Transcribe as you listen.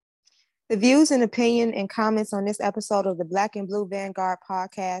The views and opinion and comments on this episode of the Black and Blue Vanguard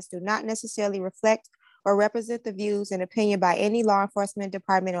podcast do not necessarily reflect or represent the views and opinion by any law enforcement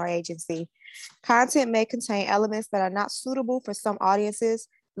department or agency. Content may contain elements that are not suitable for some audiences.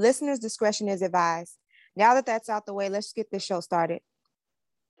 Listeners' discretion is advised. Now that that's out the way, let's get this show started.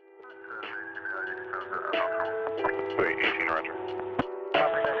 Wait, 18, Roger.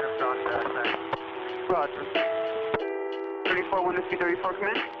 Roger. 34, 1 to 34, come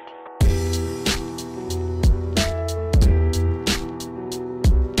in.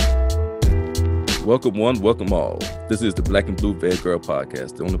 Welcome one, welcome all. This is the Black and Blue Vanguard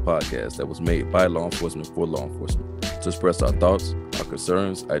podcast, the only podcast that was made by law enforcement for law enforcement. To express our thoughts, our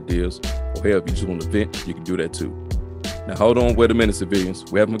concerns, ideas, or hell, if you just want to vent, you can do that too. Now hold on, wait a minute,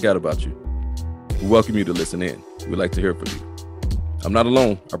 civilians. We haven't forgot about you. We welcome you to listen in. We'd like to hear from you. I'm not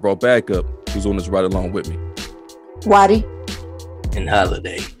alone. I brought backup, who's on this ride along with me. Waddy. And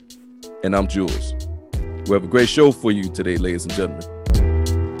Holiday. And I'm Jules. We have a great show for you today, ladies and gentlemen.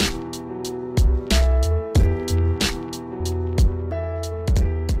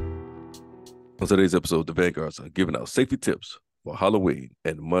 On today's episode, the Vanguards are giving out safety tips for Halloween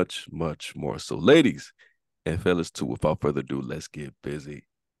and much, much more. So ladies and fellas too, without further ado, let's get busy.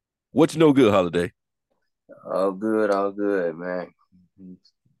 What you know good, Holiday? All good, man.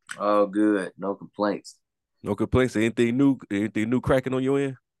 All good, no complaints. No complaints? Anything new cracking on your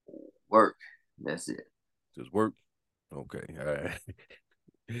end? Work, that's it. Just work? Okay, all right.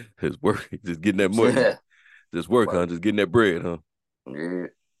 Just work, just getting that money. Yeah. Just work, huh? Just getting that bread, huh? Yeah.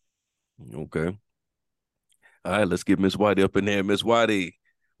 Okay. All right, let's get Miss Whitey up in there. Miss Whitey,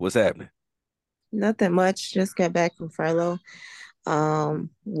 what's happening? Nothing much. Just got back from furlough.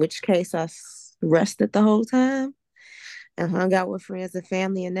 Which case I rested the whole time and hung out with friends and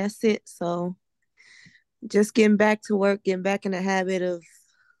family, and that's it. So just getting back to work, getting back in the habit of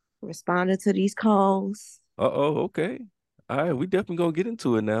responding to these calls. Okay. All right, we definitely gonna get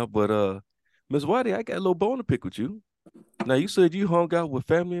into it now. But Miss Whitey, I got a little bone to pick with you. Now, you said you hung out with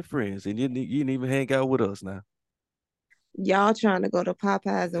family and friends, and you didn't even hang out with us now. Y'all trying to go to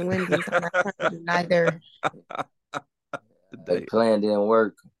Popeyes and Wendy's. I'm not trying to do neither. The plan didn't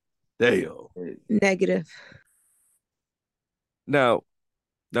work. Damn. Negative. Now,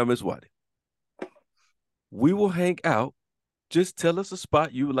 Miss Whitey, we will hang out. Just tell us a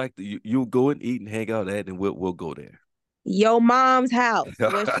spot you would like to you'll go and eat and hang out at, and we'll go there. Your mom's house,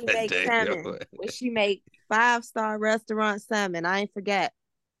 where she makes Damn. salmon, where she make 5-star restaurant salmon. I ain't forget.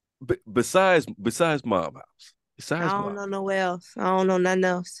 Besides mom house. I don't know nowhere else. I don't know nothing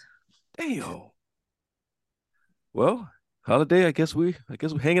else. Damn. Well, Holiday, I guess we're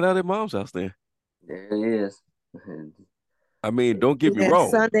hanging out at mom's house then. There it is. I mean, don't get me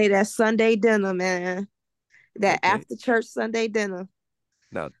wrong. That Sunday dinner, man. That Okay. after church Sunday dinner.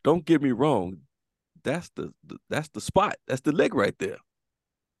 Now, don't get me wrong. That's the spot. That's the lick right there.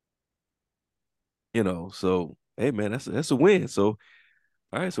 You know, so hey man, that's a win. So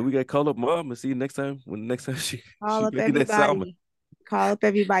all right, so we gotta call up mom and see next time she Call up making that salmon. everybody. Call up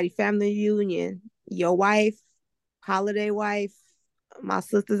everybody. Family reunion. Your wife, Holiday wife, my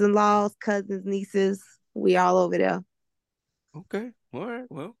sisters-in-laws, cousins, nieces. We all over there. Okay. All right.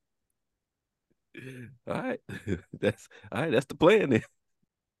 Well. All right. That's the plan then.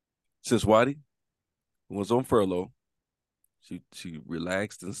 Since Whitey was on furlough, she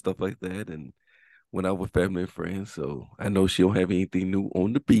relaxed and stuff like that and went out with family and friends. So I know she don't have anything new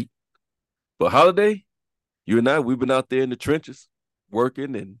on the beat. But Holiday, you and I, we've been out there in the trenches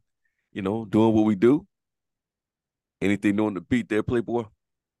working and, doing what we do. Anything new on the beat there, Playboy?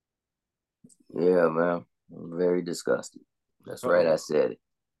 Yeah, man. I'm very disgusted. That's right, I said it.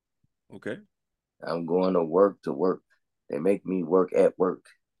 Okay. I'm going to work. They make me work at work.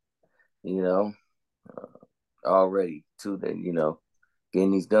 Already too. Then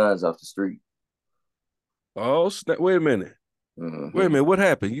getting these guns off the street. Oh snap! Wait a minute. Mm-hmm. Wait a minute. What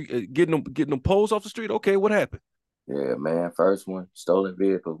happened? You getting them poles off the street? Okay, what happened? Yeah, man. First one, stolen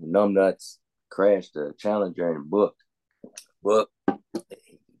vehicle, numbnuts, crashed a Challenger and booked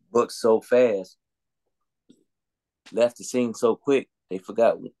so fast, left the scene so quick they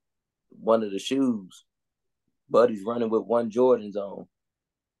forgot one of the shoes. Buddy's running with one Jordans on.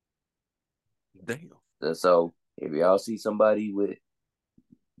 Damn. So if y'all see somebody with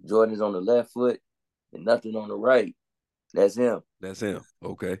Jordans on the left foot and nothing on the right, that's him. That's him.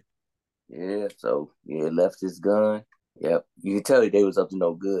 Okay. Yeah, so left his gun. Yep. You can tell they was up to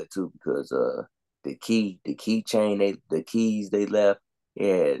no good too, because the keychain, the keys they left,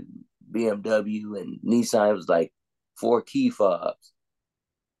 yeah, BMW and Nissan, was like 4 key fobs.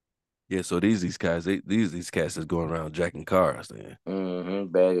 Yeah, so these guys, these cats is going around jacking cars, then.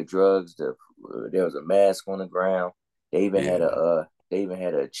 Bag of drugs. There was a mask on the ground. They even had Yeah.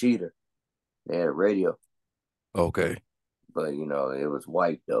 a cheater. They had a radio, Okay. but it was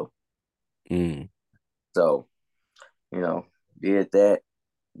white though. Mm. So did that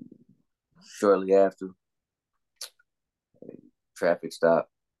shortly after. Traffic stop.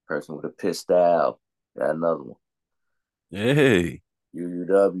 Person with a pistol. Got another one. Hey.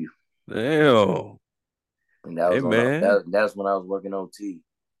 UUW. Damn. And that Hey, was man. that's when I was working OT.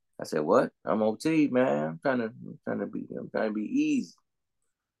 I said, "What? I'm OT, man. I'm trying to be easy."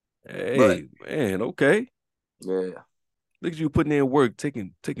 But Hey, man. Okay. yeah, Look at you putting in work,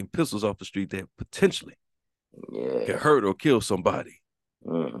 taking pistols off the street that potentially can yeah. hurt or kill somebody.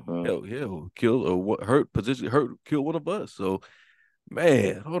 hmm Hell, kill or hurt, potentially hurt, kill one of us. So,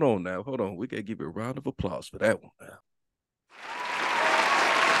 man, hold on now. Hold on. We got to give a round of applause for that one now.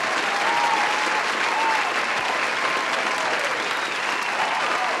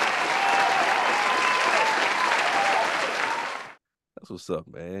 That's what's up,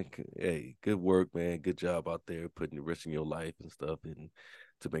 man. Hey, good work, man. Good job out there putting the risk in your life and stuff and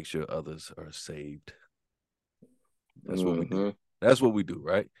to make sure others are saved. That's what we do. That's what we do,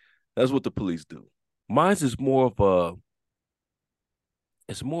 right? That's what the police do. Mine's is more of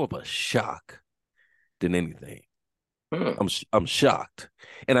a shock than anything. I'm shocked,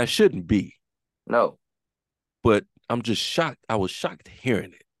 and I shouldn't be, No. but I'm just shocked. I was shocked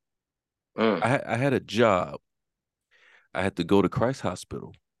hearing it. I had a job. I had to go to Christ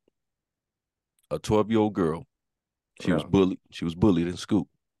Hospital. A 12-year-old girl. She was No. bullied. She was bullied in school,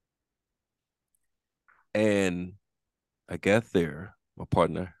 and I got there. My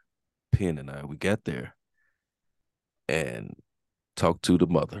partner, Penn, and we got there and talked to the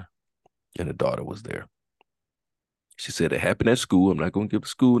mother, and the daughter was there. She said it happened at school. I'm not going to give the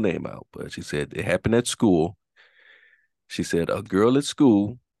school name out, but she said it happened at school. She said a girl at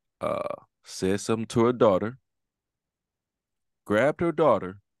school said something to her daughter, grabbed her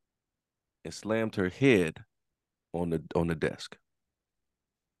daughter, and slammed her head on the desk,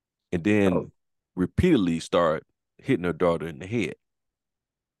 and then repeatedly started hitting her daughter in the head.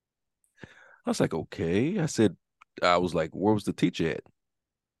 I was like, okay. I was like, where was the teacher at?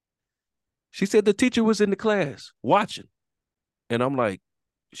 She said the teacher was in the class watching, and I'm like,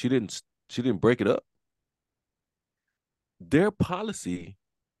 she didn't break it up. Their policy,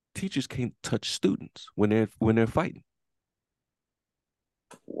 teachers can't touch students when they're fighting.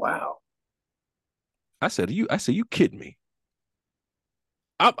 Wow. I said, you kidding me?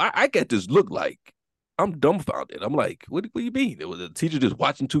 I get this look like I'm dumbfounded. I'm like, what do you mean? It was a teacher just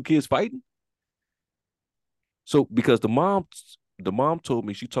watching two kids fighting? So because the mom told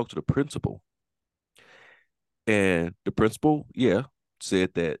me she talked to the principal, and the principal,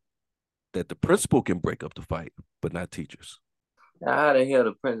 said that the principal can break up the fight, but not teachers. Now, how the hell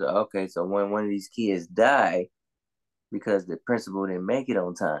the principal? Okay, so when one of these kids die because the principal didn't make it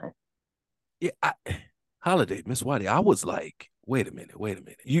on time. Yeah, Holiday, Miss Whitey, I was like, wait a minute.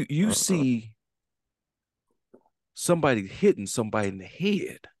 You see somebody hitting somebody in the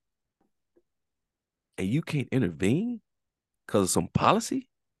head, and you can't intervene because of some policy?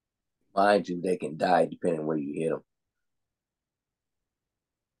 Mind you, they can die depending where you hit them.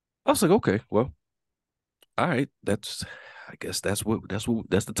 I was like, okay, well, all right. I guess that's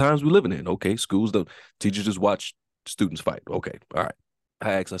the times we're living in. Okay, schools don't teachers just watch students fight. Okay, all right.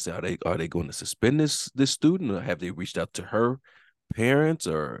 I asked, I said, are they going to suspend this student, or have they reached out to her parents,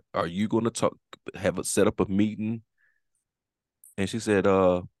 or are you going to set up a meeting? And she said,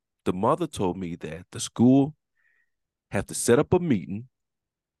 the mother told me that the school have to set up a meeting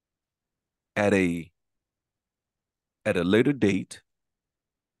at a later date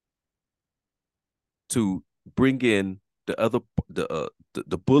to bring in the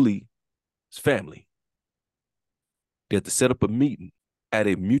bully's family. They have to set up a meeting at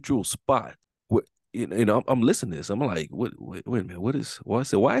a mutual spot. I'm listening to this. I'm like, wait a minute,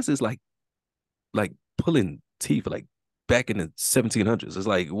 why is this like pulling teeth like back in the 1700s? It's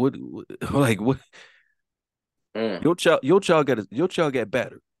like what like what? Your child got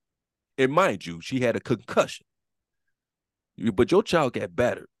battered, and mind you, she had a concussion, but your child got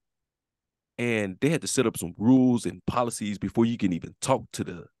battered, and they had to set up some rules and policies before you can even talk to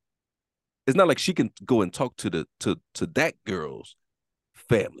the. It's not like she can go and talk to that girl's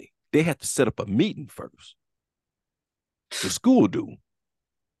family. They have to set up a meeting first. The school do.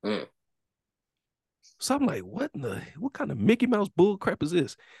 So I'm like, what kind of Mickey Mouse bull crap is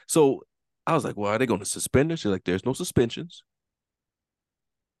this? So I was like, well, are they going to suspend her? She's like, there's no suspensions.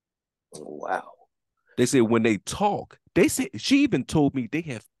 Wow. They said when they talk, they said she even told me they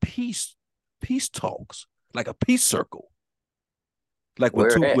have peace talks, like a peace circle. Like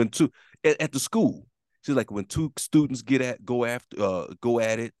Where at? when two at the school. She's like when two students go at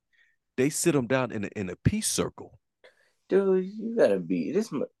it, they sit them down in a peace circle. Dude, you gotta be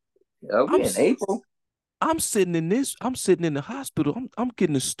this. Are we I'm in April? I'm sitting in the hospital. I'm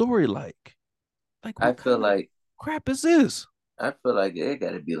getting a story like I what feel kind of like crap is this? I feel like it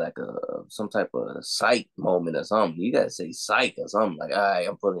got to be like some type of psych moment or something. You got to say psych or something like, all right,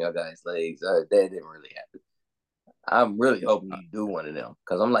 I'm pulling your guys' legs. That didn't really happen. I'm really hoping you do one of them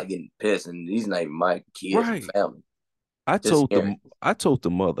because I'm like getting pissed, and these not even my kids and Right. family. I Just told the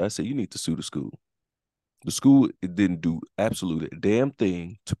mother, I said, you need to sue the school. The school didn't do absolutely a damn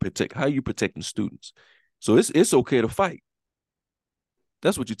thing to protect how you protecting students. So it's okay to fight.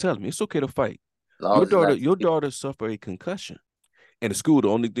 That's what you're telling me. It's okay to fight. as long as it's not Your daughter suffered a concussion. And the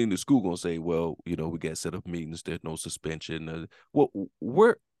only thing the school gonna say, well, we got set up meetings, there's no suspension.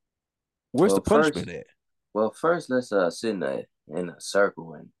 Where's well, the punishment at? first let's sit in a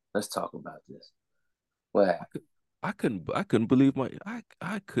circle and let's talk about this. What happened? I couldn't believe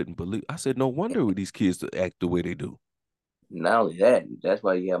I couldn't believe. I said, no wonder these kids act the way they do. Not only that, that's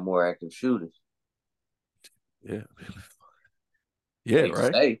why you have more active shooters. Yeah. Yeah, They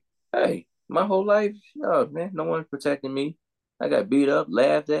right. say, hey, my whole life, oh man, no one's protecting me. I got beat up,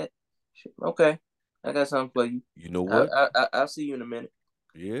 laughed at. Okay, I got something for you. You know what? I'll see you in a minute.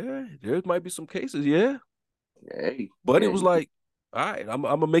 Yeah, there might be some cases, yeah. Hey, But it yeah, was like, all right, I'm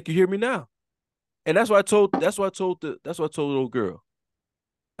gonna make you hear me now. And that's why I told the old girl.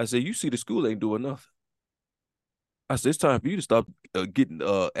 I said, you see the school ain't doing nothing. I said, it's time for you to stop getting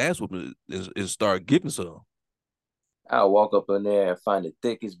ass whooping and start giving some. I'll walk up in there and find the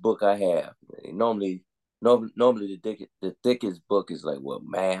thickest book I have. Normally the thickest book is like what,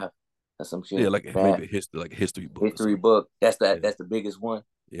 math or some Yeah, shit. like Math maybe a history book or history something. book. That's Yeah. the biggest one.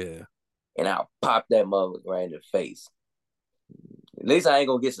 Yeah. And I'll pop that mother right in the face. At least I ain't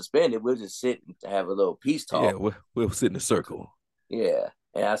gonna get suspended. We'll just sit and have a little peace Yeah, talk. we'll sit in a circle. Yeah.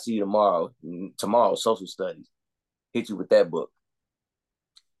 And I'll see you tomorrow. Tomorrow, social studies. Hit you with that book.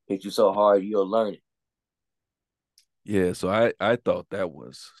 Hit you so hard you'll learn it. Yeah, so I thought that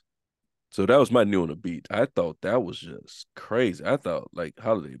was my new on the beat. I thought that was just crazy. I thought like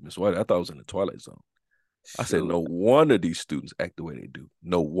Holiday Miss White, I thought I was in the Twilight Zone. I said, Shoot. no wonder these students act the way they do.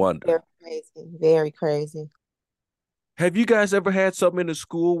 No wonder. Very crazy. Very crazy. Have you guys ever had something in the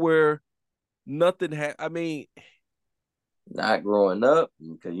school where nothing had? I mean, Not growing up,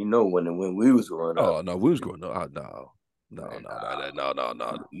 because when we was growing up. oh no, we was growing up. Oh, no.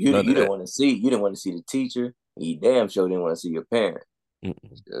 You None of didn't that. want to see the teacher. You damn sure didn't want to see your parent.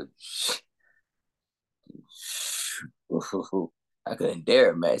 I couldn't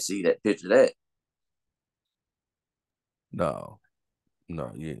dare Matt see that picture of that. No,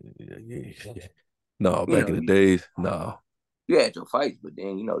 yeah. No, You back know, in the days, no. you had your fights, but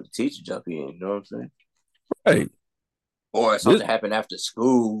then the teacher jump in, you know what I'm saying? Hey, Or if something happened after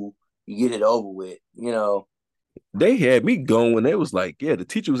school, you get it over with, they had me going when they was like, yeah, the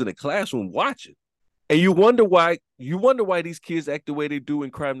teacher was in the classroom watching. And you wonder why these kids act the way they do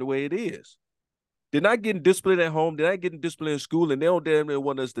and crime the way it is. They're not getting disciplined at home, they're not getting disciplined in school, and they don't damn near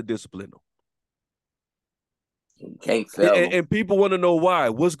want us to discipline them. You can't fail them. And people want to know why.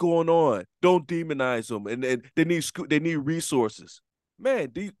 What's going on? Don't demonize them. And they need resources.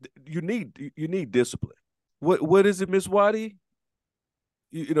 Man, you need discipline. What is it, Miss Waddy?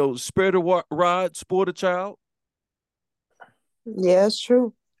 Spare the rod, sport a child. Yeah, it's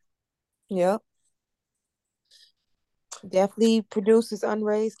true. Yep. Definitely produces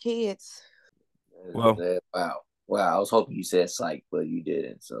unraised kids. Well, wow. I was hoping you said psych, but you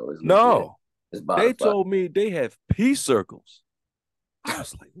didn't. So it's no. It's They told me they have peace circles. I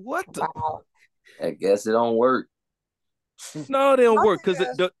was like, what the? Wow. I guess it don't work. No, they don't work because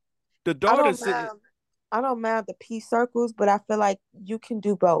the daughter said, I don't mind the peace circles, but I feel like you can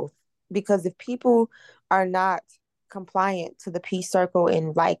do both because if people are not compliant to the peace circle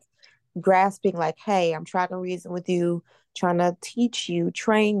and like grasping, like, hey, I'm trying to reason with you, trying to teach you,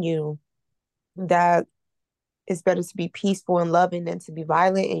 train you, that it's better to be peaceful and loving than to be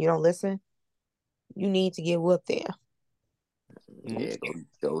violent and you don't listen. You need to get whooped there. Yeah,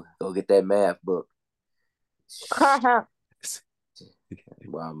 go get that math book.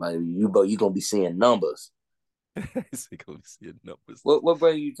 Well, you gonna be seeing numbers. What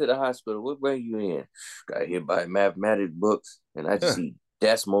bring you to the hospital? What bring you in? Got hit by mathematics books, and I just see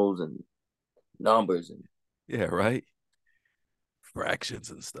decimals and numbers and yeah, right. Fractions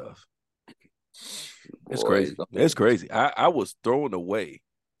and stuff. Boy, It's crazy. It's crazy. I was thrown away.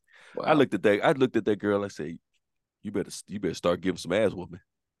 Wow. I looked at that girl. I said, you better start giving some ass whooping.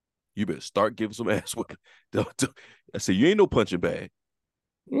 You better start giving some ass whooping. I said, you ain't no punching bag.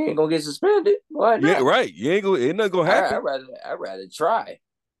 You ain't gonna get suspended. Why not? Yeah, right. You ain't gonna. Ain't nothing gonna happen. I'd rather try.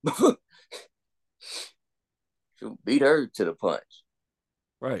 She'll beat her to the punch.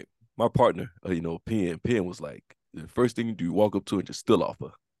 Right. My partner, Penn was like, the first thing you do, you walk up to her and just still off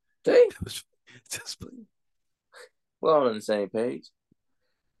her. See, Just, we're all on the same page.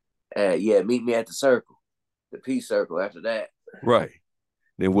 Yeah, meet me at the circle, the peace circle. After that, right.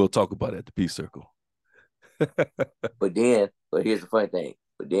 Then we'll talk about it at the peace circle. but here's the funny thing.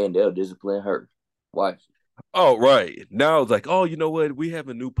 But then they'll discipline her. Watch. Oh, right. Now it's like, oh, you know what? We have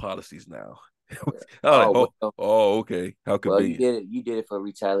new policies now. Okay. How convenient. You did it for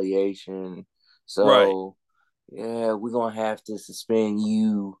retaliation. Right. So yeah, we're gonna have to suspend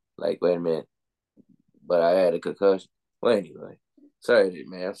you. Like, wait a minute. But I had a concussion. Well, anyway. Sorry,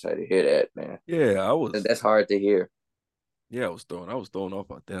 man. I'm sorry to hear that, man. Yeah, That's hard to hear. Yeah, I was thrown off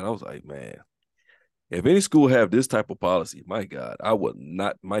about that. I was like, man, if any school have this type of policy, my God,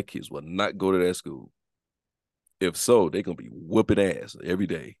 my kids would not go to that school. If so, they're gonna be whooping ass every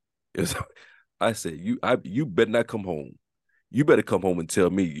day. I said, you better not come home. You better come home and tell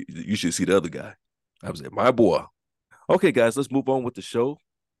me you should see the other guy. I was like, my boy. Okay, guys, let's move on with the show.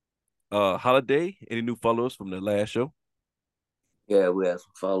 Holiday, any new followers from the last show? Yeah, we have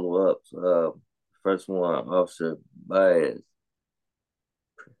some follow-ups. First one, Officer Baez.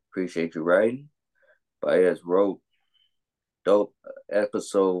 Appreciate you writing. Baez wrote, dope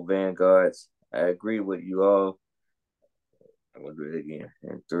episode, Vanguards. I agree with you all. I'm going to do it again.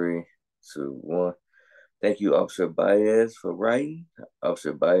 In 3, 2, 1. Thank you, Officer Baez, for writing.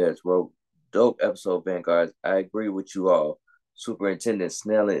 Officer Baez wrote, dope episode, Vanguards. I agree with you all. Superintendent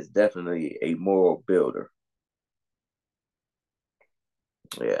Snelling is definitely a moral builder.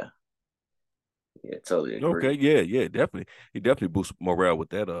 Yeah. Yeah, totally agree. Okay, yeah, definitely. He definitely boosts morale with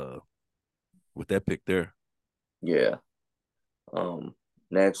that pick there. Yeah.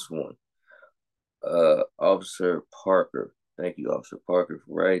 Next one. Officer Parker. Thank you, Officer Parker,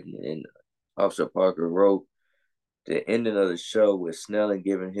 for writing. And Officer Parker wrote, the ending of the show with Snelling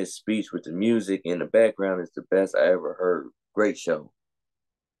giving his speech with the music in the background is the best I ever heard. Great show.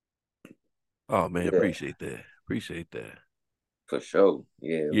 Oh man, appreciate that. For sure.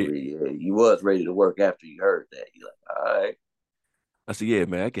 Yeah. You was ready to work after you heard that. You're like, all right. I said, yeah,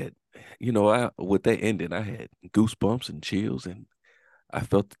 man, I get, with that ending, I had goosebumps and chills, and I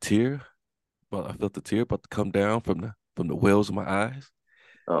felt the tear. Well, I felt the tear about to come down from the wells of my eyes.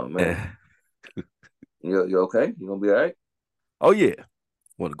 Oh man. You okay? You gonna be all right? Oh yeah.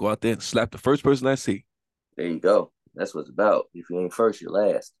 Want to go out there and slap the first person I see. There you go. That's what it's about. If you ain't first, you're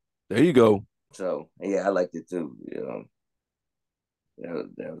last. There you go. So yeah, I liked it too. That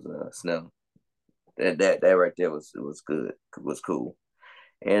was Snell. That right there was good. It was cool.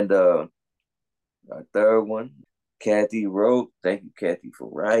 And our third one, Kathy wrote. Thank you, Kathy, for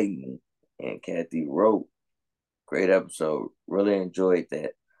writing. And Kathy wrote, great episode. Really enjoyed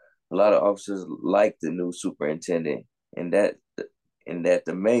that. A lot of officers like the new superintendent, and that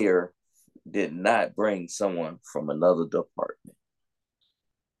the mayor did not bring someone from another department.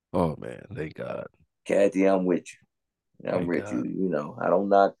 Oh man, thank God. Kathy, I'm with you. I'm Thank with God. you. I don't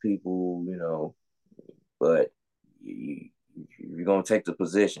knock people, but you're gonna take the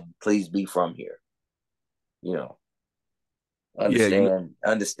position. Please be from here. Understand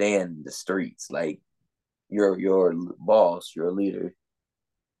the streets. Like your boss, your leader,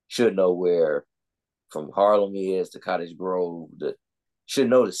 should know where from Harlem is to Cottage Grove. Should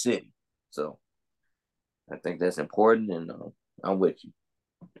know the city. So I think that's important, and I'm with you.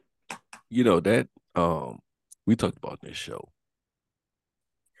 That we talked about in this show.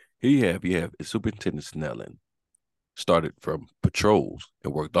 You have Superintendent Snelling started from patrols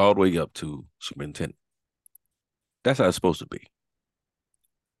and worked all the way up to superintendent. That's how it's supposed to be.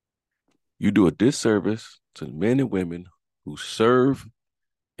 You do a disservice to the men and women who serve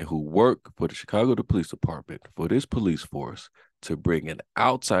and who work for the Chicago Police Department, for this police force, to bring an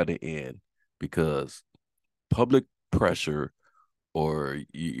outsider in because public pressure or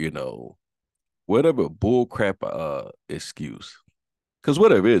whatever bullcrap excuse, because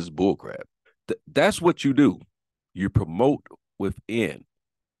whatever it is bullcrap. That's what you do. You promote within.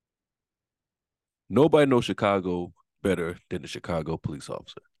 Nobody knows Chicago better than the Chicago police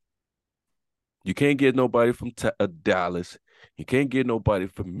officer. You can't get nobody from Dallas. You can't get nobody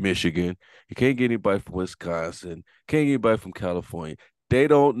from Michigan. You can't get anybody from Wisconsin. Can't get anybody from California. They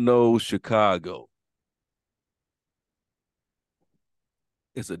don't know Chicago.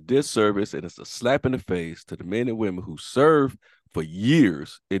 It's a disservice and it's a slap in the face to the men and women who serve for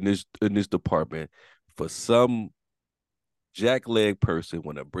years in this department for some jackleg person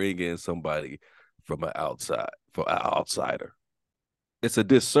want to bring in somebody from an outsider. It's a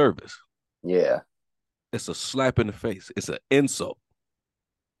disservice. Yeah. It's a slap in the face. It's an insult.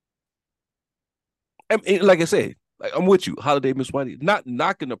 And like I said, like I'm with you, Holiday, Miss Whitey, not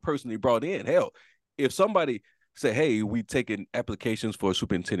knocking the person they brought in. Hell, if somebody say, hey, we taking applications for a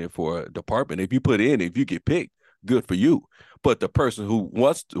superintendent for a department, if you put in, if you get picked, good for you. But the person who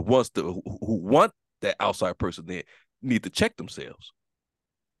want that outside person there need to check themselves.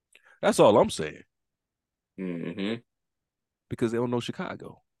 That's all I'm saying. Mm-hmm. Because they don't know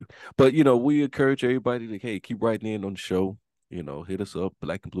Chicago. But, you know, we encourage everybody to, hey, keep writing in on the show. You know, hit us up,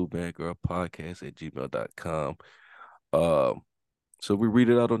 Black and Blue Vanguard Podcast at gmail.com. So we read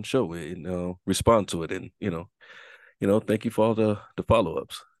it out on the show and respond to it. And, you know, thank you for all the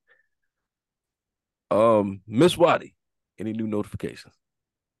follow-ups. Miss Waddy, any new notifications?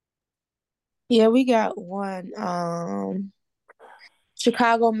 Yeah, we got one.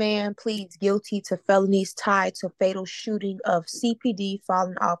 Chicago man pleads guilty to felonies tied to fatal shooting of CPD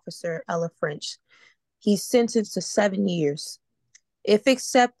fallen officer Ella French. He's sentenced to 7 years. If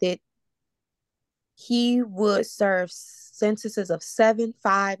accepted, he would serve sentences of 7,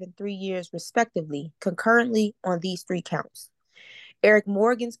 5, and 3 years respectively, concurrently on these 3 counts. Eric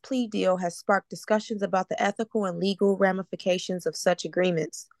Morgan's plea deal has sparked discussions about the ethical and legal ramifications of such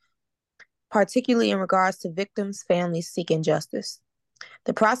agreements, particularly in regards to victims' families seeking justice.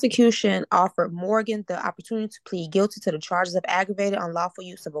 The prosecution offered Morgan the opportunity to plead guilty to the charges of aggravated unlawful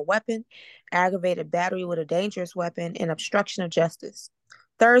use of a weapon, aggravated battery with a dangerous weapon, and obstruction of justice.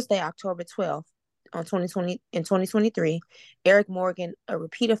 Thursday, October 12th, in 2023, Eric Morgan, a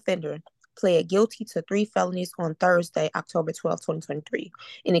repeat offender, pled guilty to 3 felonies on Thursday, October 12th, 2023,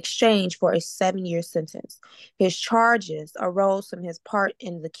 in exchange for a 7-year sentence. His charges arose from his part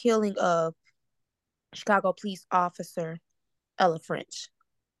in the killing of Chicago police officer Ella French.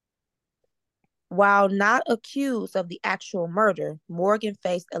 While not accused of the actual murder, Morgan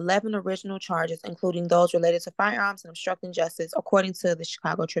faced 11 original charges, including those related to firearms and obstructing justice, according to the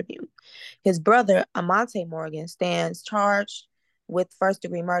Chicago Tribune. His brother, Amonte Morgan, stands charged with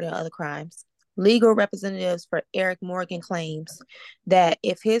first-degree murder and other crimes. Legal representatives for Eric Morgan claims that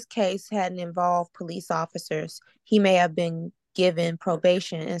if his case hadn't involved police officers, he may have been given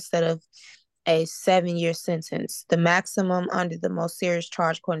probation instead of a 7-year sentence, the maximum under the most serious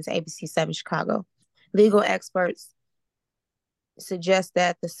charge, according to ABC 7 Chicago. Legal experts suggest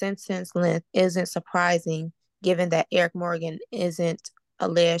that the sentence length isn't surprising, given that Eric Morgan isn't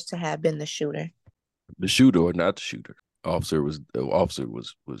alleged to have been the shooter. The shooter or not the shooter. The officer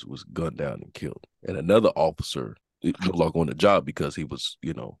was gunned down and killed, and another officer no longer on the job because he was,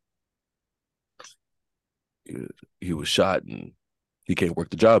 you know, he was shot and he can't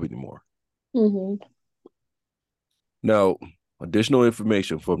work the job anymore. Mm-hmm. Now, additional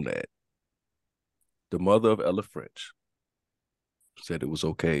information from that. The mother of Ella French said it was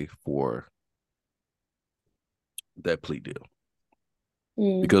okay for that plea deal.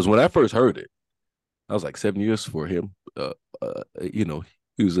 Because when I first heard it, I was like, 7 years for him. You know,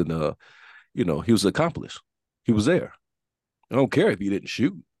 he was he was accomplished. He was there. I don't care if he didn't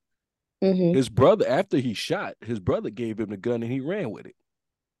shoot. Mm-hmm. His brother, after he shot, his brother gave him the gun and he ran with it.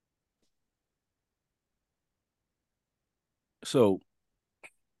 So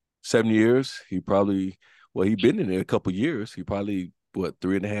 7 years, he probably, well, he'd been in there a couple of years. He probably,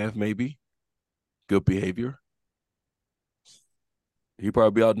 3.5 maybe? Good behavior. He'll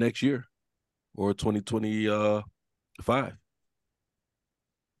probably be out next year or 2025.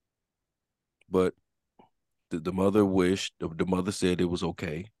 But the mother the mother said it was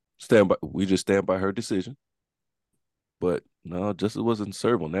okay. We just stand by her decision. But no, justice wasn't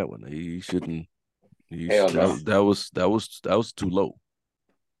served on that one. He shouldn't. No. That was too low.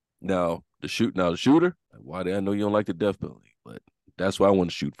 Now the shooter. Why did I know you don't like the death penalty? But that's what I want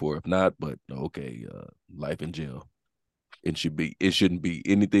to shoot for. If not, but okay, life in jail. It shouldn't be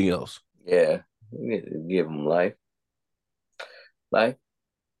anything else. Yeah, give him life. Life.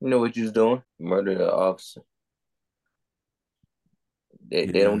 You know what you was doing? Murder the officer. They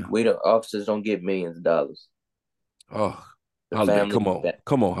don't. Officers don't get millions of dollars. Oh, Holiday,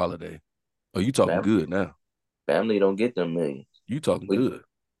 come on, Holiday. Oh, you talking good now? Family don't get them millions. You talking good?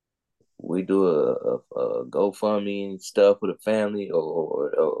 We do a GoFundMe and stuff with a family,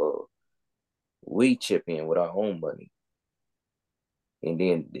 or we chip in with our own money, and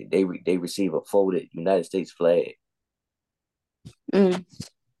then they receive a folded United States flag, and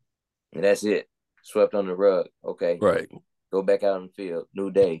that's it. Swept on the rug. Okay, right. Go back out in the field.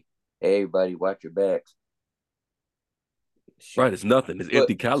 New day. Hey, everybody, watch your backs. Right, it's nothing. It's Foot,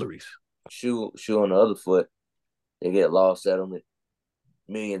 empty calories. shoe on the other foot. They get law settlement,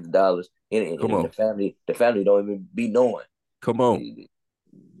 millions of dollars, Come and on. the family don't even be knowing. Come on.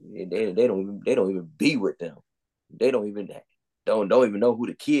 They don't even be with them. They don't even know who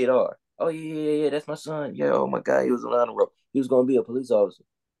the kid are. Oh yeah, that's my son. Yeah, oh my God, he was on the road. He was gonna be a police officer,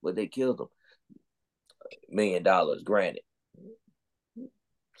 but they killed him. $1 million granted.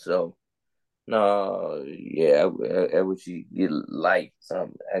 So no, yeah, I wish you get life.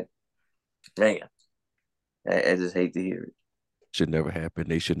 Something, man, I just hate to hear it. Should never happen.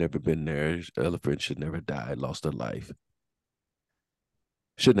 They should never been there. Elephant should never die, lost their life.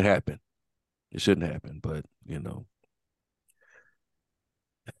 Shouldn't happen. It shouldn't happen. But,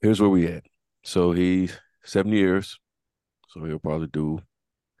 here's where we at. So he's 7 years. So he'll probably do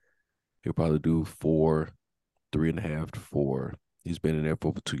 4, 3.5 to 4. He's been in there for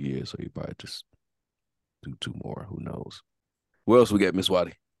over 2 years, so he probably just do 2 more. Who knows? What else we got, Miss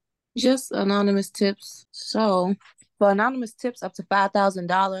Waddy? Just anonymous tips. So, for anonymous tips, up to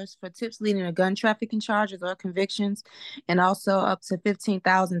 $5,000 for tips leading to gun trafficking charges or convictions, and also up to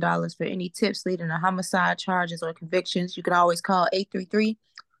 $15,000 for any tips leading to homicide charges or convictions. You can always call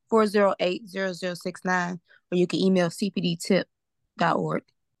 833-408-0069, or you can email cpdtip.org.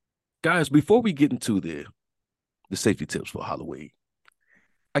 Guys, before we get into the safety tips for Halloween,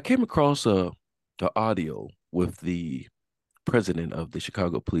 I came across the audio with the president of the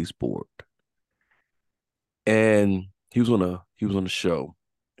Chicago Police Board, and he was on a show,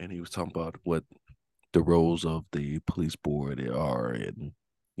 and he was talking about what the roles of the police board are, and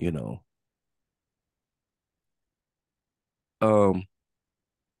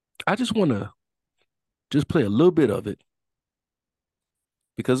I just want to just play a little bit of it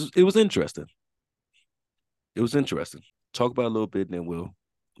because it was interesting. It was interesting. Talk about it a little bit, and then we'll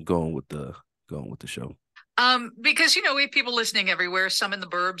go on with the show. Because, we have people listening everywhere, some in the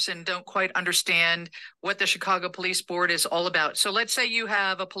burbs, and don't quite understand what the Chicago Police Board is all about. So let's say you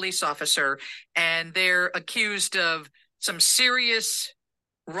have a police officer and they're accused of some serious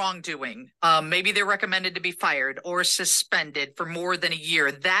wrongdoing. Maybe they're recommended to be fired or suspended for more than a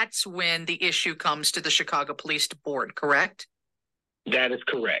year. That's when the issue comes to the Chicago Police Board, correct? That is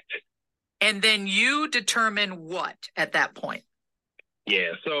correct. And then you determine what at that point?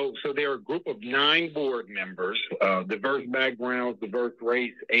 Yeah, so there are a group of 9 board members, diverse backgrounds, diverse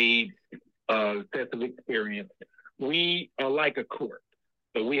race, age, sets of experience. We are like a court.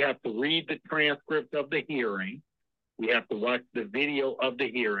 So we have to read the transcript of the hearing. We have to watch the video of the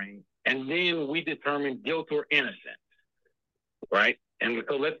hearing. And then we determine guilt or innocence, right? And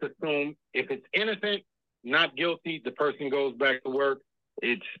so let's assume if it's innocent, not guilty, the person goes back to work.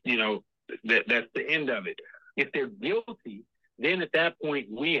 It's, that's the end of it. If they're guilty, then at that point,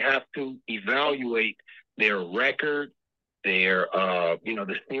 we have to evaluate their record, their,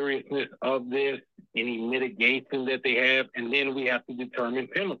 the seriousness of this, any mitigation that they have, and then we have to determine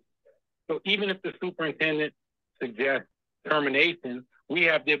penalty. So even if the superintendent suggests termination, we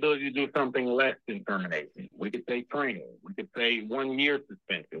have the ability to do something less than termination. We could say training. We could say 1 year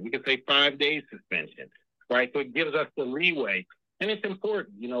suspension. We could say 5 days suspension, right? So it gives us the leeway. And it's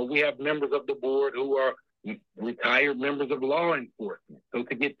important. We have members of the board who are retired members of law enforcement. So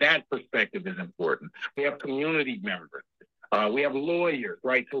to get that perspective is important. We have community members. We have lawyers,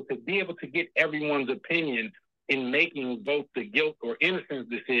 right? So to be able to get everyone's opinion in making both the guilt or innocence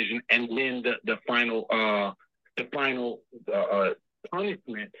decision and then the final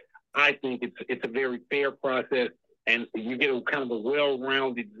punishment, I think it's a very fair process, and you get a kind of a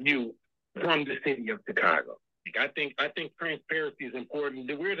well-rounded view from the city of Chicago. I think transparency is important.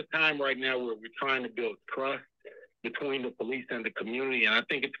 We're at a time right now where we're trying to build trust between the police and the community, and I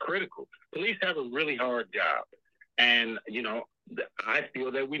think it's critical. Police have a really hard job, and I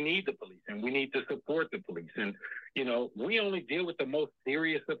feel that we need the police and we need to support the police. And we only deal with the most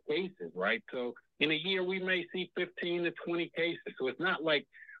serious of cases, right? So in a year we may see 15 to 20 cases. So it's not like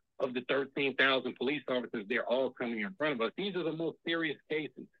of the 13,000 police officers, they're all coming in front of us. These are the most serious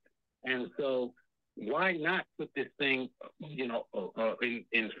cases, and so why not put this thing,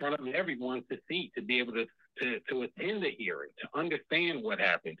 in front of everyone to see, to be able to attend the hearing, to understand what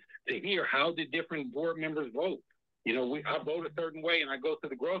happened, to hear how the different board members vote. I vote a certain way, and I go to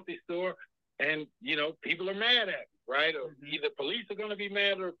the grocery store, and people are mad at me, right? Or either police are going to be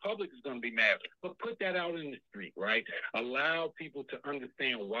mad or the public is going to be mad. But put that out in the street, right? Allow people to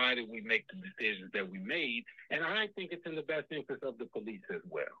understand why did we make the decisions that we made, and I think it's in the best interest of the police as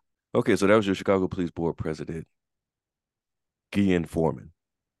well. Okay, so that was your Chicago Police Board president, Guillen Foreman.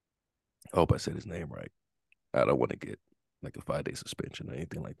 I hope I said his name right. I don't want to get like a 5-day suspension or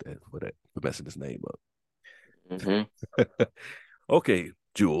anything like that for messing his name up. Mm-hmm. Okay,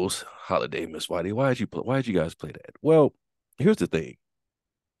 Jules, Holiday, Miss Whitey, why'd you guys play that? Well, here's the thing.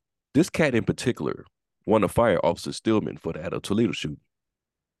 This cat in particular wanted to fire Officer Stillman for the Addo Toledo shooting.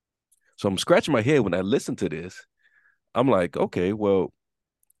 So I'm scratching my head when I listen to this. I'm like, okay, well,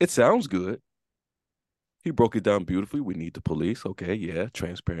 it sounds good. He broke it down beautifully. We need the police. Okay, yeah,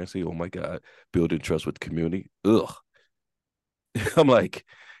 transparency. Oh my God, building trust with the community. Ugh. I'm like,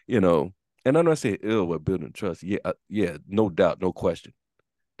 and I'm not saying ill with building trust. Yeah, yeah, no doubt, no question.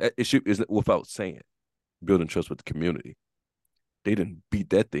 That issue isn't without saying building trust with the community. They didn't beat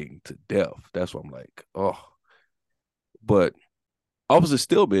that thing to death. That's what I'm like, oh. But Officer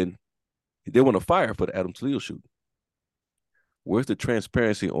Stillman, they want to fire for the Addo Toledo shooting. Where's the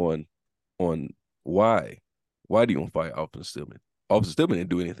transparency on why? Why do you want to fire Officer Stillman? Officer Stillman didn't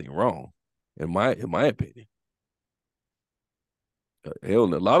do anything wrong, in my opinion. Hell,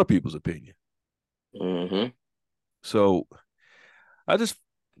 in a lot of people's opinion. Mm-hmm. So I just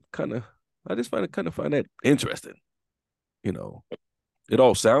find that interesting. It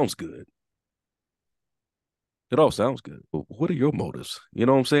all sounds good. It all sounds good. But what are your motives? You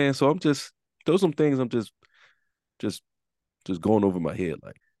know what I'm saying? So those are some things I'm just going over my head.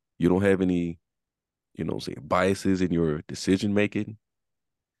 Like, you don't have any, biases in your decision making,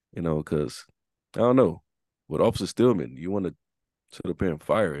 because I don't know. With Officer Stillman, you want to sit up here and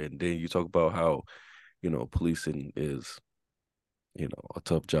fire, and then you talk about how, policing is, a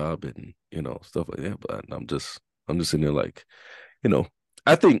tough job and, stuff like that. But I'm just sitting there like,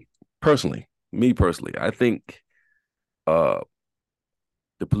 I think me personally, I think the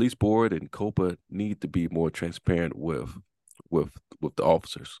police board and COPA need to be more transparent with the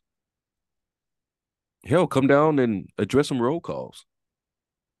officers. Hell, come down and address some roll calls.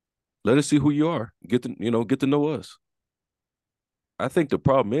 Let us see who you are. Get to know us. I think the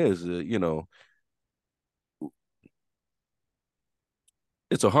problem is,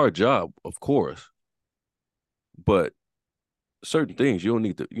 it's a hard job, of course, but certain things you don't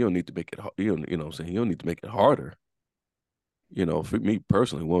need to make it. You know what I'm saying? You don't need to make it harder. For me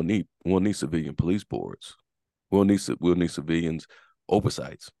personally, we'll need civilian police boards. We'll need civilians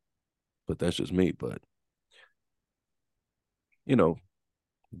oversights. But that's just me. But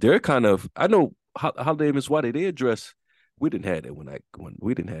they're kind of, I know Holiday Miss Whitey, they address. We didn't have it when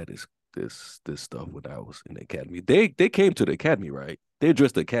we didn't have this stuff when I was in the academy. They came to the academy, right? They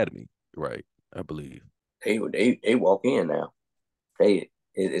addressed the academy, right? I believe They walk in now.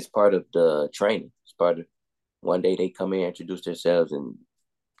 It's part of the training. It's part of one day they come in, introduce themselves, and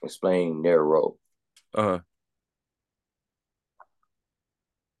explain their role. That's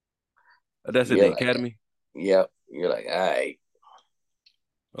in the academy. Yep. You're like, all right.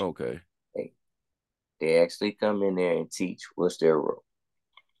 Okay. They actually come in there and teach what's their role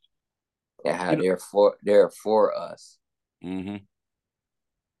and how they're for us. Mm-hmm.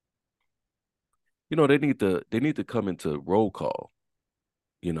 They need to come into roll call.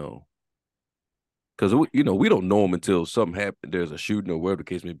 Because we don't know them until something happened. There's a shooting or whatever the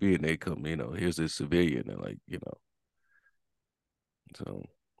case may be, and they come. Here's this civilian, and like So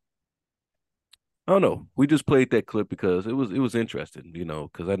I don't know. We just played that clip because it was interesting.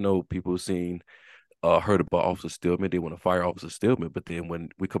 Because I know people heard about Officer Stillman. They want to fire Officer Stillman, but then when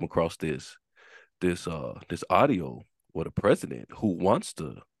we come across this audio with a president who wants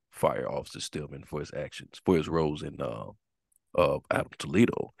to fire Officer Stillman for his actions, for his roles in Addo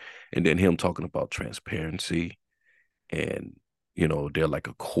Toledo, and then him talking about transparency, and they're like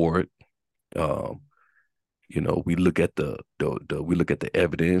a court. We look at the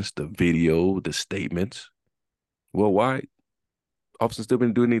evidence, the video, the statements. Well, why Officer Stillman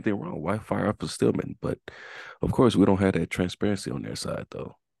didn't do anything wrong? Why fire Officer Stillman? But of course, we don't have that transparency on their side,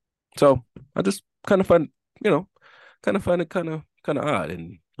 though. So I just kind of find it kind of odd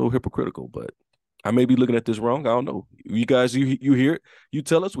and a little hypocritical. But I may be looking at this wrong. I don't know. You guys, you hear it? You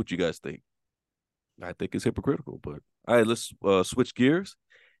tell us what you guys think. I think it's hypocritical. But all right, let's switch gears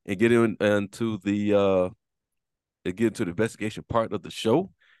and get into the investigation part of the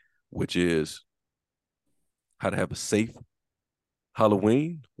show, which is how to have a safe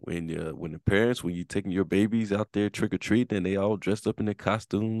Halloween when you're taking your babies out there trick or treating and they all dressed up in their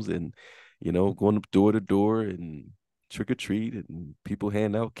costumes and going up door to door and trick or treat and people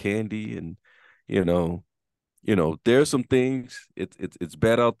hand out candy and there's some things it's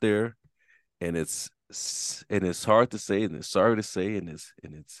bad out there and it's hard to say and it's sorry to say and it's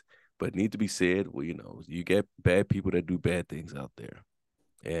but it need to be said. Well, you get bad people that do bad things out there,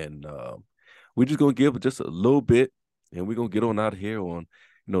 and we're just gonna give just a little bit, and we're gonna get on out of here on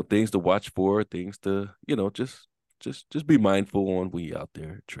things to watch for, things to just be mindful on when you're out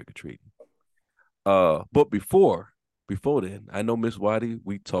there trick or treating. But before then, I know Miss Whitey,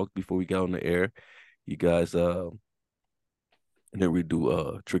 we talked before we got on the air. You guys never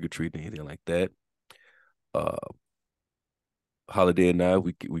do trick or treat anything like that. Uh Holiday and I,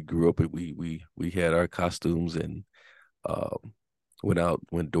 we grew up and we had our costumes and um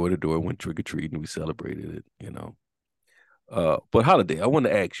went door to door, went trick or treating, we celebrated it, you know. But Holiday, I want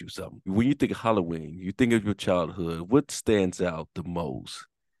to ask you something. When you think of Halloween, you think of your childhood, what stands out the most?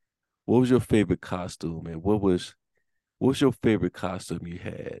 What was your favorite costume and what's your favorite costume you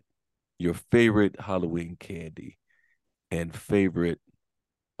had? Your favorite Halloween candy and favorite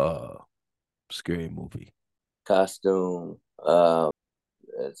uh scary movie. Costume.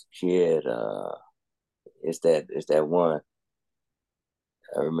 As a kid, it's that one.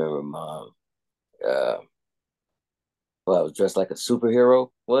 I remember mom. Uh, well, I was dressed like a superhero.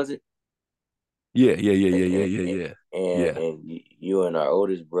 Was it? Yeah, yeah, yeah, yeah, yeah, And yeah, and yeah. and, Yeah. and you and our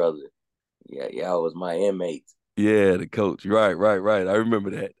oldest brother. Yeah, y'all was my inmates. Yeah, the coach. Right, right, right. I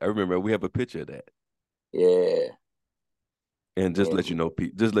remember that. I remember we have a picture of that. Yeah, And and just let you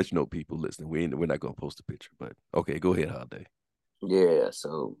know people listening. We're not gonna post a picture, but okay, go ahead, Holiday. yeah.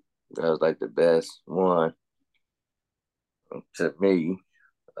 So that was like the best one to me.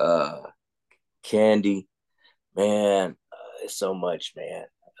 Uh, Candy, man, it's so much, man.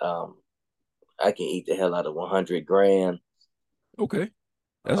 Um, I can eat the hell out of 100 grand. Okay.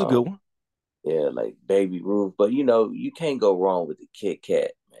 That's a good Um, one. yeah, like Baby Ruth, but you can't go wrong with the Kit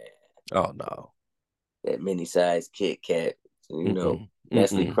Kat, man. Oh no. That mini size Kit Kat, Mm-mm.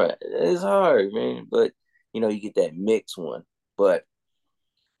 Nestle Mm-mm. Crunch. It's hard, man, but you get that mix one. But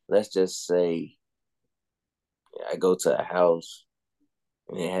let's just say I go to a house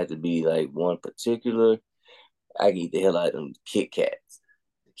and it had to be like one particular. I can eat the hell out of them Kit Kats,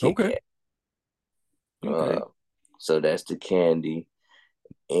 the Kit Okay. Kat. Okay. So that's the candy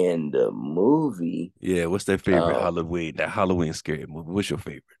in the movie. Yeah, what's that favorite Um, Halloween? That Halloween scary movie. What's your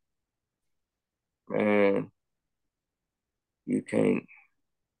favorite? man, you can't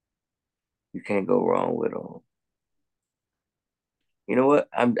you can't go wrong with them. You know what?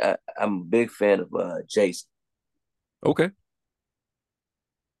 I'm a big fan of Jason. Okay.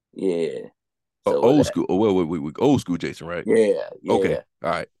 Yeah. So Old that school. Oh, wait. Old school Jason, right? yeah, Okay. yeah,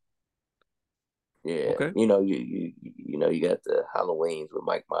 All right. yeah. Okay. You got the Halloweens with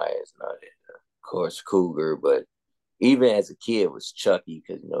Mike Myers and all that. Of course, Cougar, but even as a kid was Chucky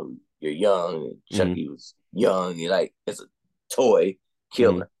because you're young and Mm-hmm. Chucky was young. You like it's a toy Mm-hmm.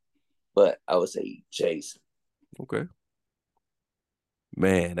 killer, but I would say Jason. Okay.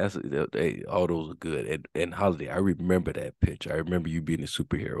 Man, all those are good. And Holiday, I remember that picture. I remember you being a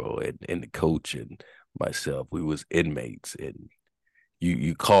superhero and the coach and myself. We was inmates and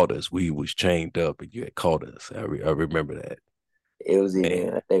you called us. We was chained up and you had called us. I remember that. It was Man.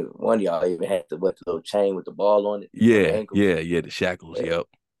 even I think one of y'all even had the little chain with the ball on it on the Yeah, ankle. yeah, yeah. The shackles. Yeah, Yep.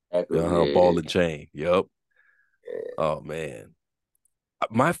 ankles. Ball Yeah, and chain. Yep. yeah. Oh man.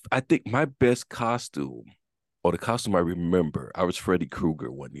 I think my best costume or the costume I remember, I was Freddy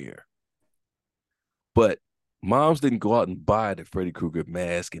Krueger one year. But moms didn't go out and buy the Freddy Krueger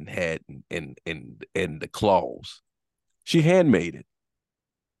mask and hat and the claws. She handmade it.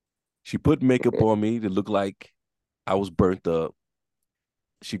 She put makeup on me to look like I was burnt up.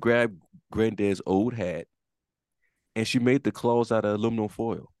 She grabbed granddad's old hat and she made the claws out of aluminum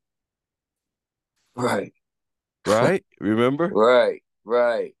foil. Right, Right? Remember?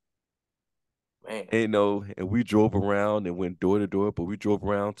 right, man. And, and we drove around and went door to door, but we drove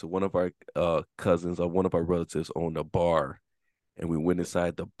around to one of our cousins or one of our relatives owned a bar, and we went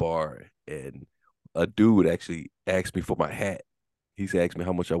inside the bar, and a dude actually asked me for my hat. He's asked me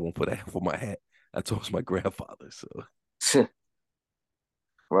how much I want for my hat. I told him my grandfather. So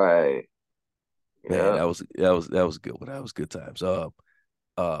Right. man, Yeah. that was good one. That was good times.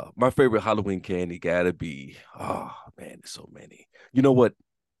 My favorite Halloween candy gotta be. Oh man, there's so many. You know what?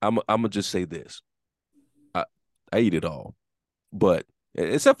 I'm gonna just say this. I I eat it all. But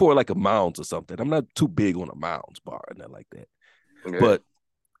except for like a Mounds or something, I'm not too big on a Mounds bar and nothing like that. Yeah. But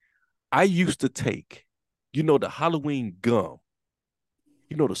I used to take, the Halloween gum.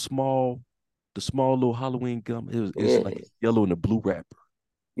 The small little Halloween gum. It's Yeah. like yellow and a blue wrapper.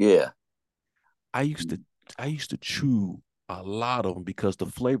 Yeah. I used to I used to chew a lot of them because the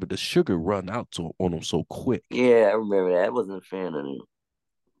flavor, the sugar run out on them so quick. Yeah. I remember that. I wasn't a fan of them.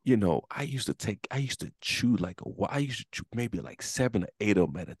 I used to chew I used to chew maybe like 7 or 8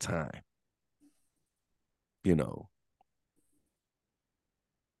 of them at a time. You know,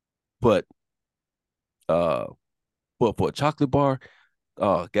 but uh, but for a chocolate bar,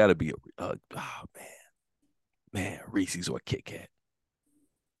 gotta be oh man, Reese's or Kit Kat.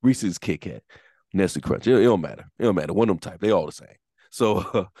 Reese's Kit Kat. Nestle Crunch. It don't matter. It don't matter. One of them type. They all the same.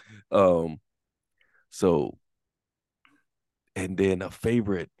 So, so, and then my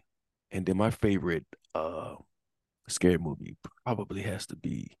favorite scary movie probably has to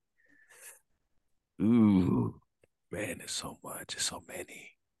be. Ooh, man, it's so much. It's so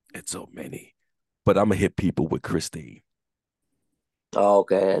many. It's so many. But I'm gonna hit people with Christine. Oh,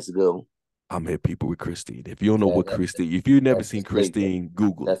 okay, that's a good one. I'm gonna hit people with Christine. If you don't know Yeah, what Christine, if you've never that's a seen sleeper. Christine,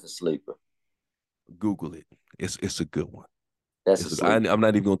 Google That's it. a sleeper. Google it. It's a good one. That's a sleeper. I'm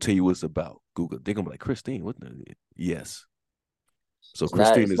not even gonna tell you what it's about. Google. They're gonna be like Christine. What the? Yes. So It's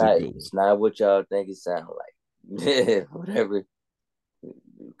not. Christine It's is a not. good one. It's not what y'all think it sounds like. Whatever.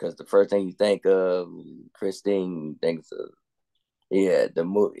 Because the first thing you think of Christine thinks of, yeah, the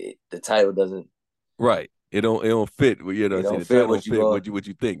movie. The title doesn't. Right. It don't fit. You know, It don't the fit title what don't you fit want. what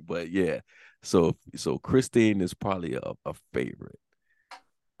you think. But yeah. So Christine is probably a favorite.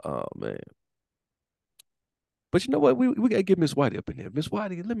 Oh man. But you know what? We gotta get Miss Whitey up in there. Miss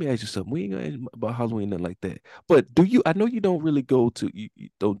Whitey, let me ask you something. We ain't gonna ask about Halloween nothing like that. But do you? I know you don't really go to. You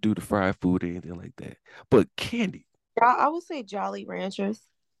don't do the fried food or anything like that. But candy, I would say Jolly Ranchers.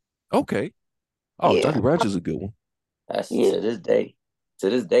 okay. Oh, Yeah. Jolly Rancher is a good one. That's Yeah. to this day. To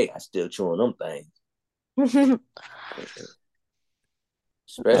this day, I still chewing them things.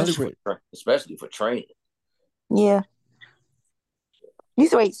 Especially for training. Yeah. You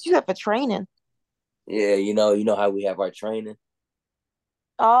said for training. Yeah, you know how we have our training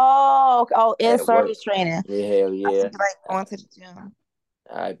Oh, in at work. service training. Yeah, hell I yeah. think like going to the gym.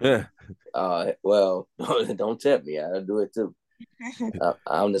 Yeah. Well, don't tempt me. I do it too.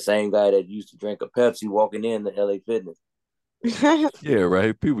 I'm the same guy that used to drink a Pepsi walking in the LA Fitness. Yeah,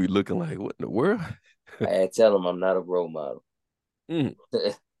 right. People be looking like, what in the world? I had to tell them I'm not a role model. Mm.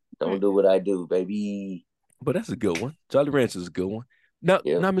 Don't do what I do, baby. But that's a good one. Jolly Rancher is a good one. Now,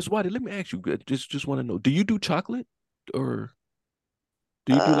 Yep. Miss Whitey, let me ask you. Just want to know. Do you do chocolate, or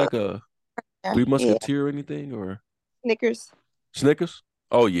do you do like a Three Yeah. Musketeer or anything, or Snickers. Snickers?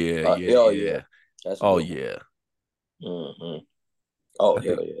 Oh yeah, Oh yeah, that's a Oh good one. yeah. Mm-hmm. Oh I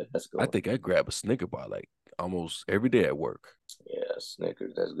hell think yeah, that's a good I one. think I grab a Snicker bar like almost every day at work. Yeah,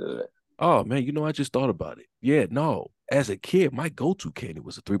 Snickers, that's good. Oh man, I just thought about it. Yeah, no. As a kid, my go-to candy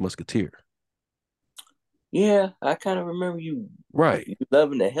was a Three Musketeer. Yeah, I kind of remember you Right.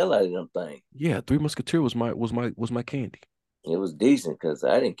 loving the hell out of them things. Yeah, Three Musketeer was my candy. It was decent because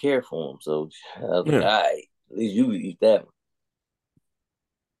I didn't care for them, so I was like, Yeah. all right, at least you eat that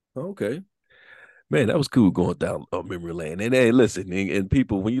one. Okay. Man, that was cool going down memory lane. And hey, listen, and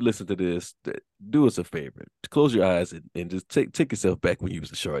people, when you listen to this, do us a favor. Close your eyes and just take yourself back when you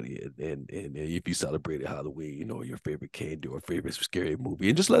was a shorty and if you celebrated Halloween, your favorite candy or favorite scary movie,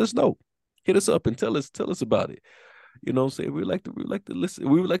 and just let us know. Hit us up and tell us about it. Say we like to listen.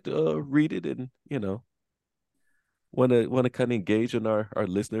 We would like to read it and want to kind of engage on our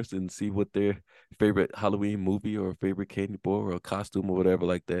listeners and see what their favorite Halloween movie or favorite candy bar or costume or whatever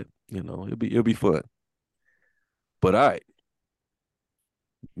like that. It'll be fun. But all right,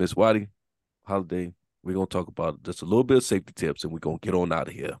 Miss Whitey, holiday, we're gonna talk about just a little bit of safety tips and we're gonna get on out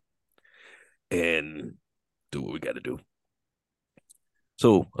of here and do what we gotta do.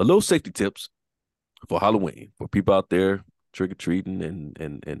 So a little safety tips for Halloween for people out there trick-or-treating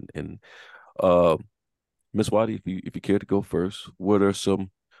and Miss Whitey, if you care to go first, what are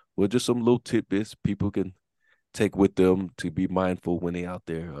some just some little tidbits people can take with them to be mindful when they out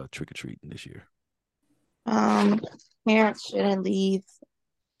there trick-or-treating this year? Parents shouldn't leave.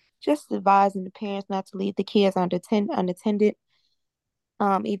 Just advising the parents not to leave the kids unattended.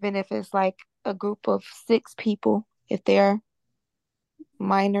 Even if it's like a group of 6 people, if they're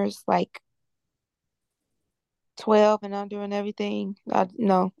minors, like 12 and under and everything.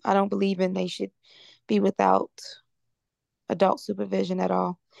 No, I don't believe they should be without adult supervision at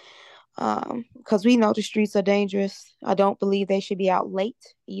all. Because we know the streets are dangerous. I don't believe they should be out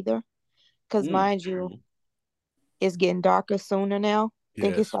late either. Because mind you, it's getting darker sooner now. I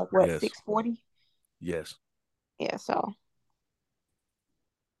think it's like what, 6:40? Yes. Yeah, so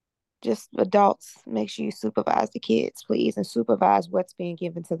just adults, make sure you supervise the kids, please, and supervise what's being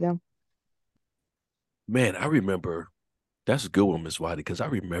given to them. Man, I remember that's a good one, Miss Whitey, because I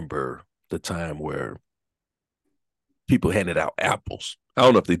remember the time where people handed out apples. I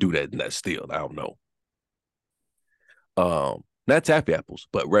don't know if they do that still. I don't know. Not taffy apples,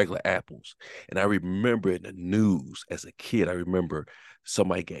 but regular apples. And I remember in the news as a kid, I remember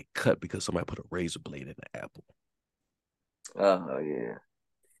somebody got cut because somebody put a razor blade in the apple. Oh, yeah.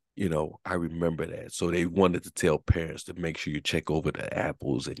 I remember that. So they wanted to tell parents to make sure you check over the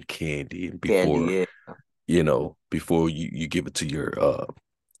apples and candy and before, before you give it to your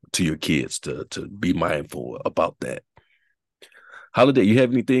to your kids to be mindful about that. Holiday, you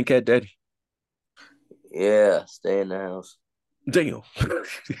have anything, Cat Daddy? Yeah, stay in the house. Damn.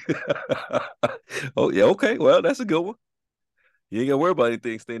 Oh yeah, okay. Well, that's a good one. You ain't gotta worry about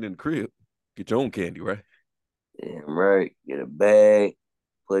anything staying in the crib. Get your own candy, right? Yeah, right. Get a bag,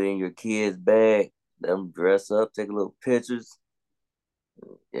 put in your kid's bag, let them dress up, take a little pictures.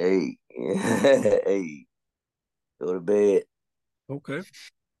 Hey, hey, go to bed. Okay.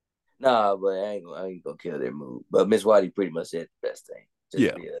 Nah, but I ain't gonna kill their mood. But Miss Whitey pretty much said the best thing. Just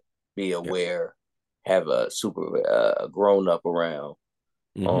Yeah. be Yeah. aware, have a super grown up around.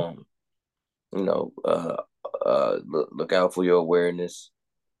 Mhm. You know, look out for your awareness.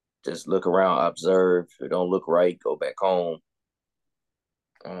 Just look around, observe. If it don't look right, go back home.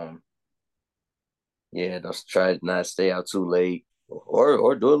 Yeah, don't try to not stay out too late,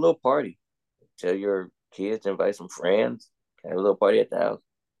 or do a little party. Tell your kids to invite some friends. Have a little party at the house.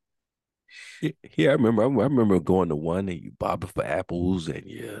 Yeah, I remember. I remember going to one and you bobbing for apples and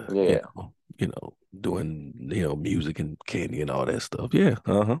Yeah, doing music and candy and all that stuff. Yeah,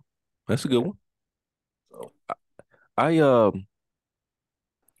 that's a good one. so I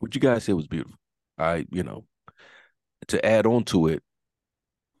what you guys said was beautiful. I to add on to it,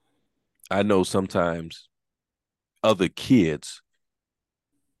 I know sometimes other kids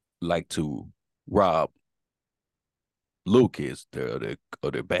like to rob little kids their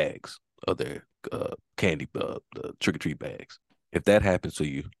bags of their candy the trick or treat bags. If that happens to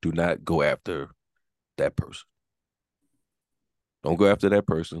you, do not go after that person. Don't go after that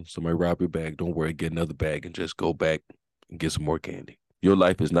person. Somebody rob your bag. Don't worry, get another bag and just go back and get some more candy. Your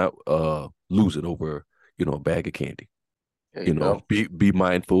life is not losing over a bag of candy. there you go. Be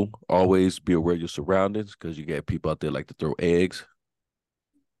mindful. Always be aware of your surroundings because you got people out there like to throw eggs.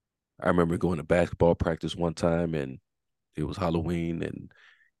 I remember going to basketball practice one time and it was Halloween and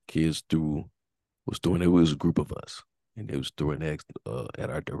kids was doing it. It was a group of us and they was throwing eggs at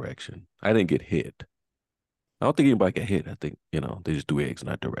our direction. I didn't get hit. I don't think anybody got hit. I think, they just do eggs in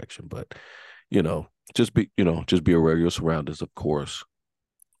that direction. But, just be aware of your surroundings, of course.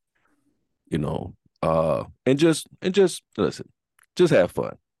 And just listen, just have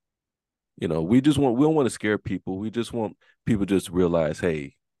fun. We don't want to scare people. We just want people just to realize,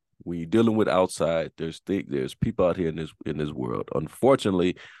 hey, when you're dealing with outside, there's people out here in this world,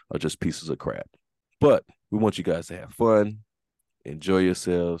 unfortunately, are just pieces of crap. But we want you guys to have fun, enjoy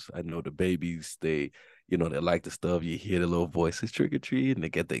yourselves. I know the babies, they like the stuff. You hear the little voices trick or treat, and they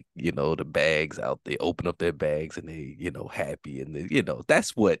get the bags out. They open up their bags and they, happy. And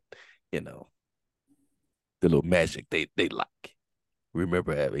that's what, the little magic they like.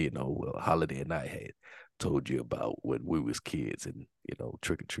 Remember having, Holiday and I had told you about when we was kids and,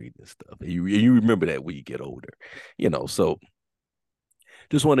 trick or treating and stuff. And you remember that when you get older, so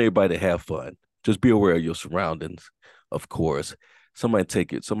just want everybody to have fun. Just be aware of your surroundings, of course. Somebody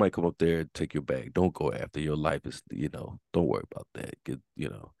come up there and take your bag. Don't go after your life is, don't worry about that.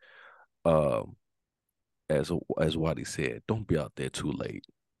 Um, as Wadi said, don't be out there too late.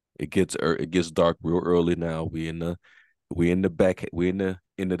 It gets dark real early now. We in the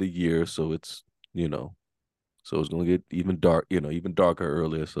end of the year, so so it's gonna get even even darker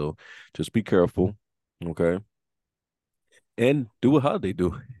earlier. So just be careful, okay? And do what Holiday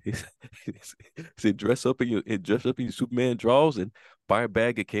do. Say dress up in your Superman drawers and buy a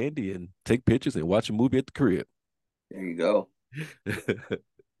bag of candy and take pictures and watch a movie at the crib. There you go.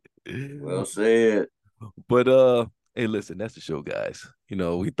 Well said. But hey, listen, that's the show, guys.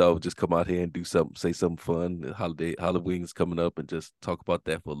 We thought we'd just come out here and do something, say something fun. Halloween's coming up, and just talk about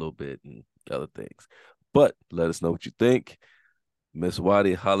that for a little bit and other things. But let us know what you think. Miss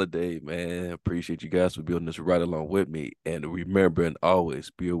Wadi, Holiday, man, appreciate you guys for being this right along with me. And remember, and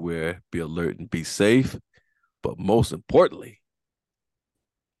always be aware, be alert, and be safe. But most importantly,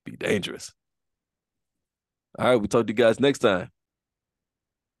 be dangerous. All right, we'll talk to you guys next time.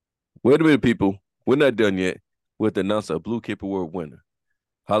 Wait a minute, people. We're not done yet. We have to announce our Blue Cape Award winner.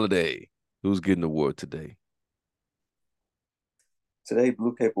 Holiday, who's getting the award today? Today,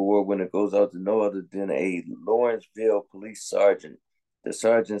 Blue Cape Award winner goes out to no other than a Lawrenceville police sergeant. The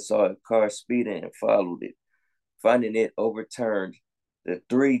sergeant saw a car speeding and followed it. Finding it overturned, the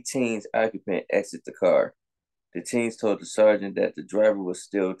three teens occupant exit the car. The teens told the sergeant that the driver was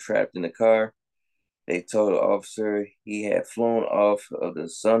still trapped in the car. They told the officer he had flown off of the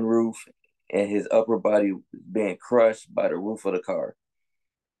sunroof and his upper body was being crushed by the roof of the car.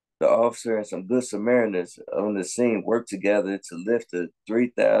 The officer and some good Samaritans on the scene worked together to lift the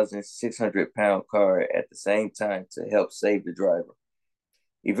 3,600-pound car at the same time to help save the driver.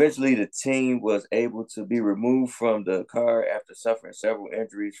 Eventually, the team was able to be removed from the car after suffering several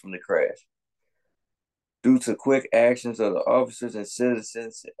injuries from the crash. Due to quick actions of the officers and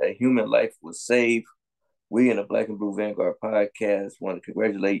citizens, a human life was saved. We in the Black and Blue Vanguard podcast want to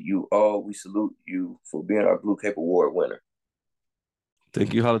congratulate you all. We salute you for being our Blue Cape Award winner.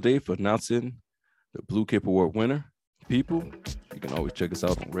 Thank you, Holiday, for announcing the Blue Cape Award winner. People, you can always check us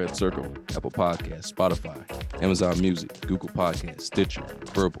out on Red Circle, Apple Podcasts, Spotify, Amazon Music, Google Podcasts, Stitcher,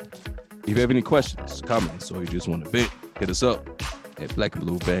 Verbal. If you have any questions, comments, or you just want to vent, hit us up at Black and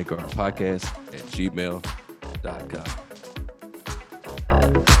Blue Vanguard Podcast at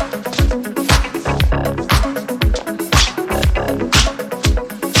gmail.com.